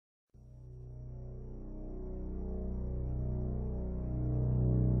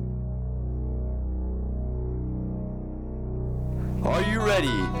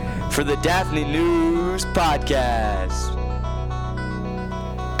ready for the Daphne News Podcast.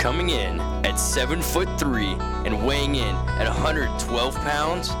 Coming in at 7'3" and weighing in at 112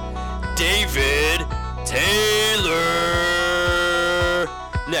 pounds, David Taylor.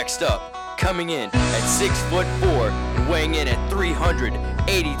 Next up, coming in at 6'4" and weighing in at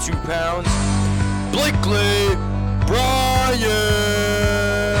 382 pounds, Blakely Bryant.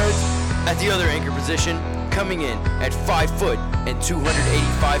 At the other anchor position, coming in at 5 foot and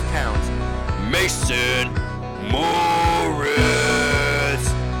 285 pounds, Mason Morris.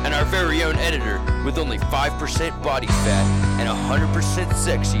 And our very own editor with only 5% body fat and 100%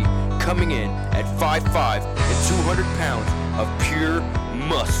 sexy, coming in at 5'5" and 200 pounds of pure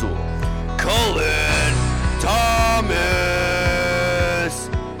muscle, Cullen Thomas.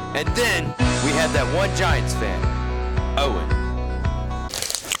 And then we have that one Giants fan, Owen.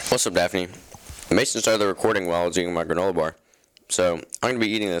 What's up, Daphne? Mason started the recording while I was eating my granola bar, so I'm going to be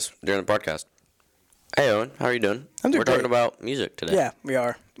eating this during the podcast. Hey, Owen, how are you doing? I'm doing We're great. talking about music today. Yeah, we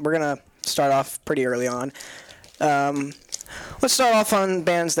are. We're going to start off pretty early on. Let's start off on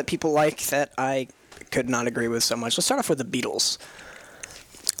bands that people like that I could not agree with so much. Let's start off with the Beatles.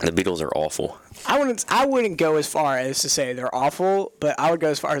 The Beatles are awful. I wouldn't go as far as to say they're awful, but I would go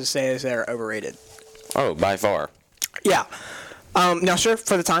as far as to say they're overrated. Oh, by far. Yeah. Now, sure,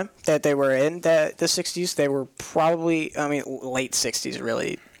 for the time that they were in the 60s, they were probably, late 60s,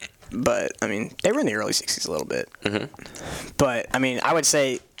 really. But, they were in the early 60s a little bit. Mm-hmm. But, I would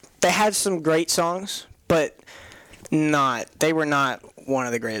say they had some great songs, but they were not one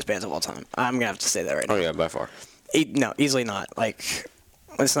of the greatest bands of all time. I'm going to have to say that right now. Oh, yeah, by far. No, easily not. Like,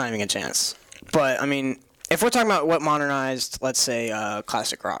 it's not even a chance. But, if we're talking about what modernized, let's say,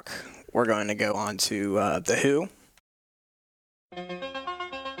 classic rock, we're going to go on to The Who.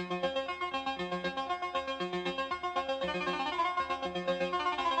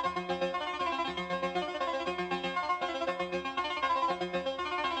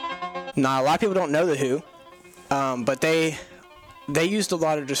 Now, a lot of people don't know The Who, but they used a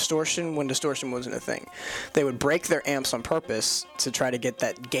lot of distortion when distortion wasn't a thing. They would break their amps on purpose to try to get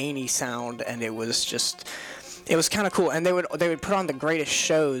that gainy sound, and it was kind of cool. And they would put on the greatest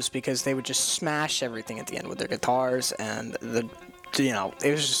shows because they would just smash everything at the end with their guitars, and it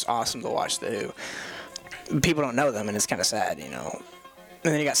was just awesome to watch The Who. People don't know them, and it's kind of sad, And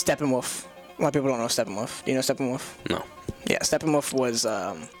then you got Steppenwolf. A lot of people don't know Steppenwolf. Do you know Steppenwolf? No. Yeah, Steppenwolf was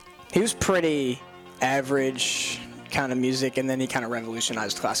he was pretty average kind of music, and then he kind of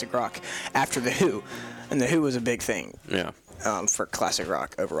revolutionized classic rock after The Who, and The Who was a big thing. Yeah. For classic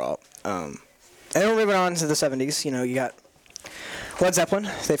rock overall. And then moving on to the 70s, you got Led Zeppelin.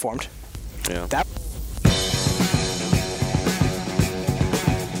 They formed. Yeah.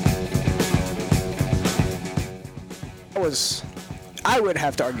 I would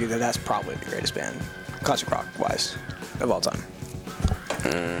have to argue that that's probably the greatest band, classic rock wise, of all time.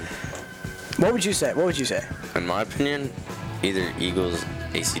 What would you say? In my opinion, either Eagles,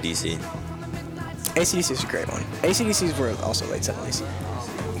 AC/DC. AC/DC is a great one. AC/DCs were also late 70s.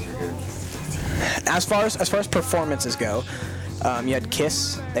 As far as performances go, you had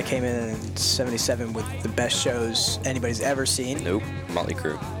Kiss that came in 77 with the best shows anybody's ever seen. Nope. Motley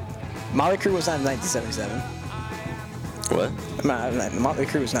Crue. Motley Crue was not in 1977. What? Motley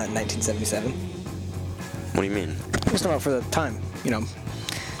Crue was not in 1977. What do you mean? Just about for the time,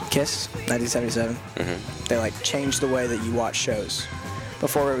 Kiss, 1977. Mm-hmm. They changed the way that you watch shows.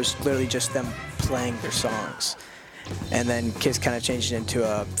 Before it was literally just them playing their songs, and then Kiss kind of changed it into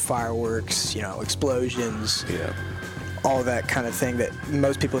fireworks, explosions, Yeah. all that kind of thing that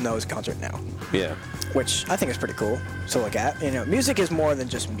most people know as a concert now. Yeah. Which I think is pretty cool to look at. Music is more than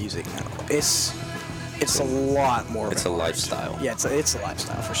just music now. It's a lot more. It's a lifestyle. Yeah, it's a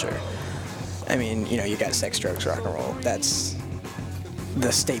lifestyle for sure. You got Sex, Drugs, Rock and Roll. That's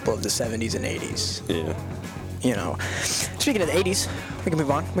the staple of the 70s and 80s. Yeah. Speaking of the 80s, we can move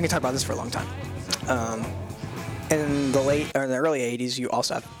on. We can talk about this for a long time. In the early 80s, you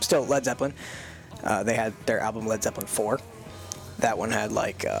also have still Led Zeppelin. They had their album Led Zeppelin 4. That one had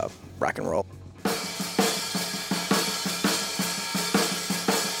rock and roll.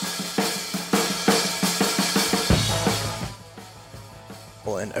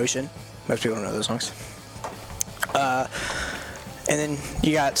 And Ocean. Most people don't know those songs. And then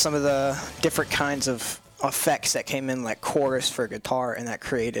you got some of the different kinds of effects that came in, like chorus for guitar, and that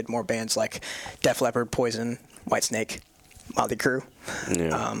created more bands like Def Leppard, Poison, Whitesnake, Motley Crue.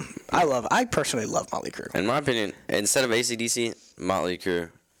 Yeah. I personally love Motley Crue. In my opinion, instead of AC/DC, Motley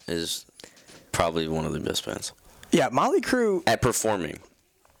Crue is probably one of the best bands. Yeah, Motley Crue. At performing.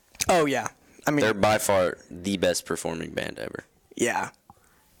 Oh, yeah. They're by far the best performing band ever. Yeah.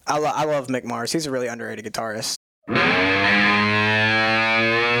 I love Mick Mars. He's a really underrated guitarist. In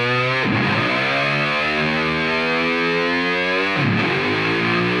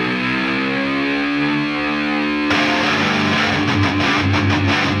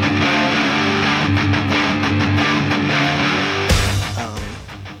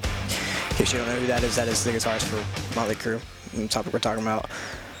case you don't know who that is the guitarist for Motley Crue, the topic we're talking about.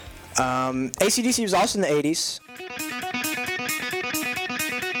 AC/DC was also in the 80s.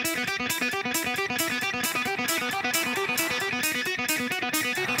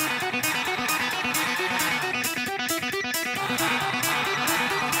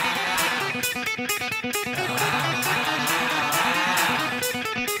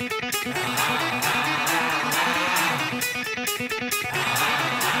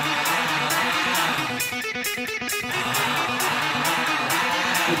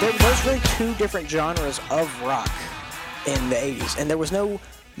 There's really two different genres of rock in the 80s, and there was no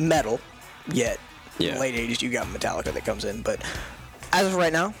metal yet. Yeah. In the late 80s, you got Metallica that comes in, but as of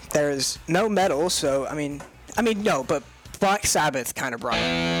right now, there is no metal. So I mean, no, but Black Sabbath kind of brought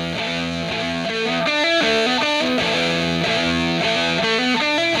it.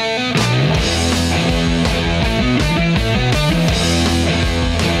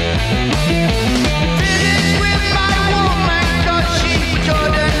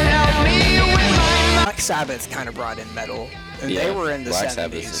 Sabbath kind of brought in metal, and they were in the Black 70s.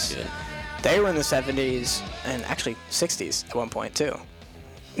 Sabbath is good. They were in the 70s and actually 60s at one point too.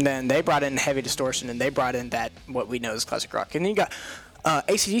 And then they brought in heavy distortion, and they brought in that what we know as classic rock. And then you got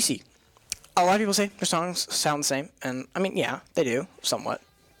AC/DC. A lot of people say their songs sound the same, and I mean, yeah, they do somewhat.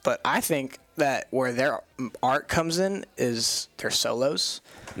 But I think that where their art comes in is their solos.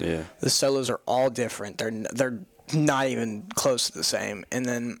 Yeah. The solos are all different. They're not even close to the same. And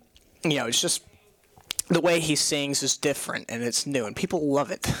then it's just the way he sings is different, and it's new, and people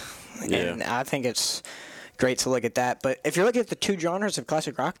love it. Yeah. And I think it's great to look at that. But if you're looking at the two genres of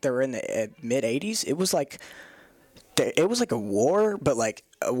classic rock that were in the mid 80s, it was like a war, but like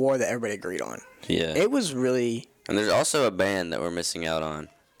a war that everybody agreed on. Yeah. It was really. And there's also a band that we're missing out on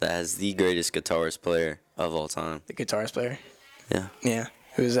that has the greatest guitarist player of all time. The guitarist player. Yeah. Yeah.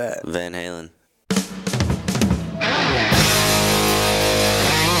 Who's that? Van Halen.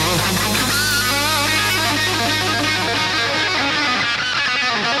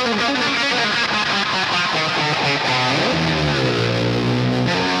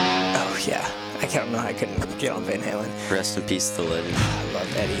 Oh yeah. I can't know. I couldn't get on Van Halen. Rest in peace, the legend. I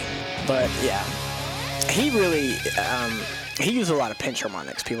love Eddie. But yeah, he really he used a lot of pinch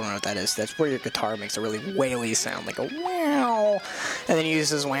harmonics. People don't know what that is. That's where your guitar makes a really waily sound, like a wow, and then he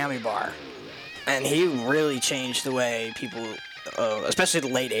uses whammy bar. And he really changed the way people, especially the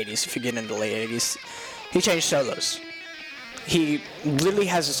late 80s, if you get into the late 80s, he changed solos. He literally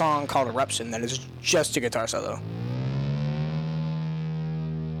has a song called Eruption that is just a guitar solo.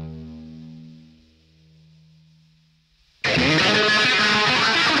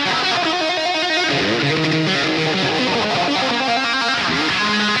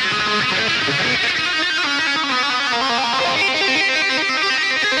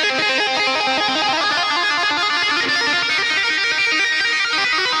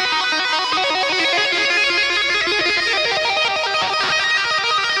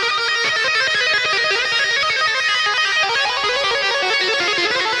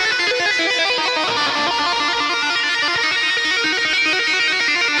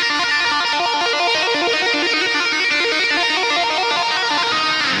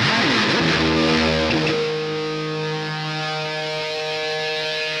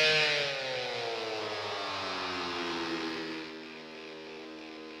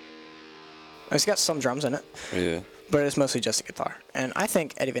 It's got some drums in it, Yeah. but it's mostly just a guitar. And I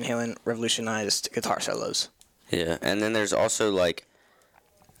think Eddie Van Halen revolutionized guitar solos. Yeah. And then there's also like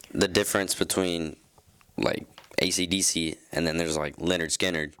the difference between like AC/DC and then there's like Lynyrd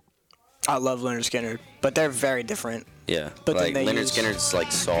Skynyrd. I love Lynyrd Skynyrd, but they're very different. Yeah. But then like they Lynyrd use- Skynyrd's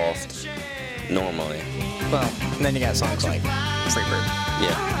like soft normally. Well, and then you got songs like Freebird.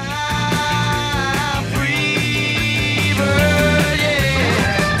 Yeah.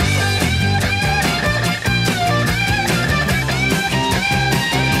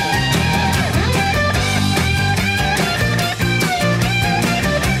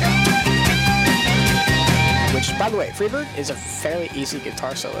 Which, by the way, Freebird is a fairly easy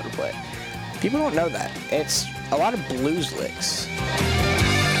guitar solo to play. People don't know that. It's a lot of blues licks.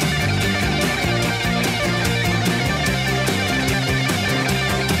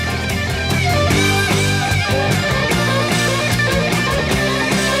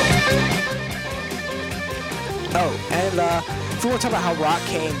 Oh, and if you want to to talk about how rock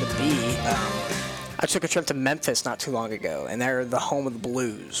came to be. I took a trip to Memphis not too long ago, and they're the home of the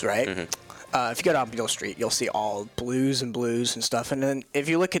blues, right? If you go down Beale Street, you'll see all blues and stuff. And then if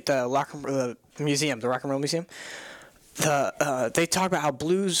you look at the Rock and Roll Museum, they talk about how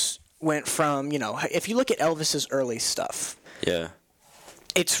blues went from, if you look at Elvis's early stuff, Yeah.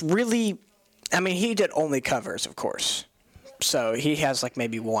 it's really, I mean, he did only covers, of course. So he has like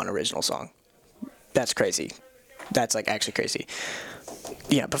maybe one original song. That's crazy. That's like actually crazy.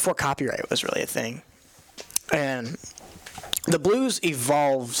 Yeah, before copyright was really a thing. And the blues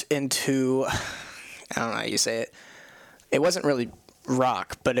evolved into, I don't know how you say it. It wasn't really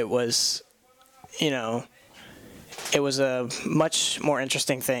rock, but it was, it was a much more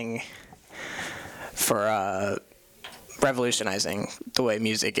interesting thing for revolutionizing the way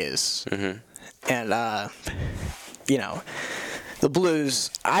music is. And, the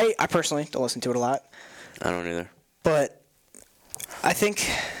blues, I personally don't listen to it a lot. I don't either. But I think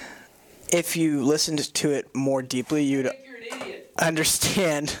if you listened to it more deeply, you'd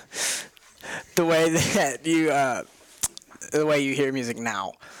understand the way that the way you hear music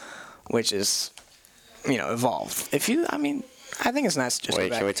now, which is, evolved. I think it's nice to just go Wait,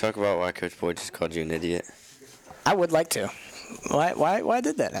 back. can we talk about why Coach Boyd just called you an idiot? I would like to. Why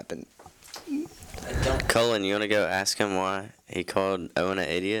did that happen? Cullen, you want to go ask him why he called Owen an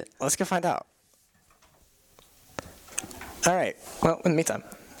idiot? Let's go find out. All right. Well, in the meantime,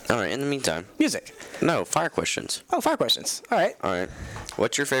 All right, in the meantime. music. No, fire questions. Oh, 5 questions. All right. All right.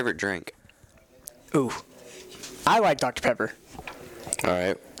 What's your favorite drink? Ooh. I like Dr. Pepper. All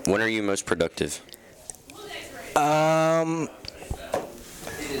right. When are you most productive? Right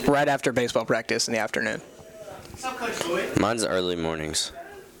after baseball practice in the afternoon. Mine's early mornings.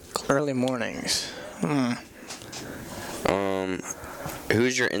 Early mornings.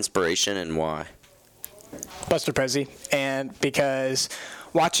 Who's your inspiration and why? Buster Posey. And because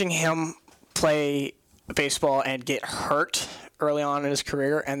watching him play baseball and get hurt early on in his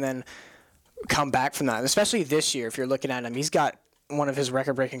career and then come back from that, especially this year, if you're looking at him, he's got one of his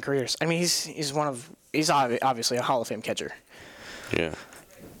record-breaking careers. I mean, he's obviously a Hall of Fame catcher. Yeah.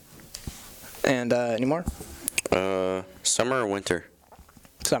 And any more? Summer or winter?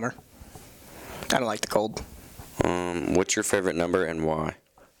 Summer. I don't like the cold. What's your favorite number and why?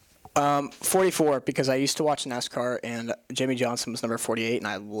 44, because I used to watch NASCAR, and Jimmie Johnson was number 48, and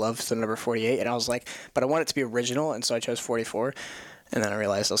I loved the number 48, and I was like, but I want it to be original, and so I chose 44, and then I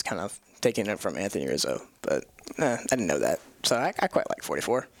realized I was kind of taking it from Anthony Rizzo, but I didn't know that, so I quite like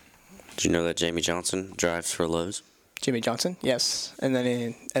 44. Did you know that Jamie Johnson drives for Lowe's? Jimmie Johnson, yes, and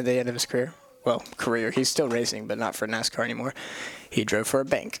then at the end of his career, he's still racing, but not for NASCAR anymore, he drove for a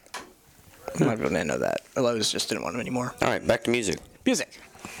bank. A lot of people didn't know that. Lowe's just didn't want him anymore. All right, back to music. Music.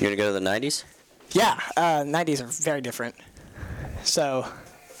 You want to go to the 90s? Yeah, 90s are very different. So.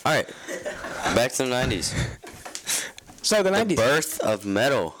 All right, back to the 90s. So the 90s. The birth of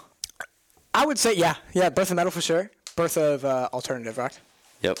metal. I would say, yeah, birth of metal for sure. Birth of alternative rock.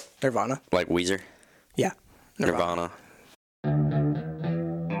 Yep. Nirvana. Like Weezer? Yeah. Nirvana.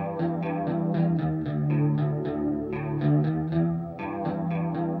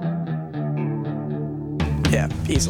 Yeah, easily.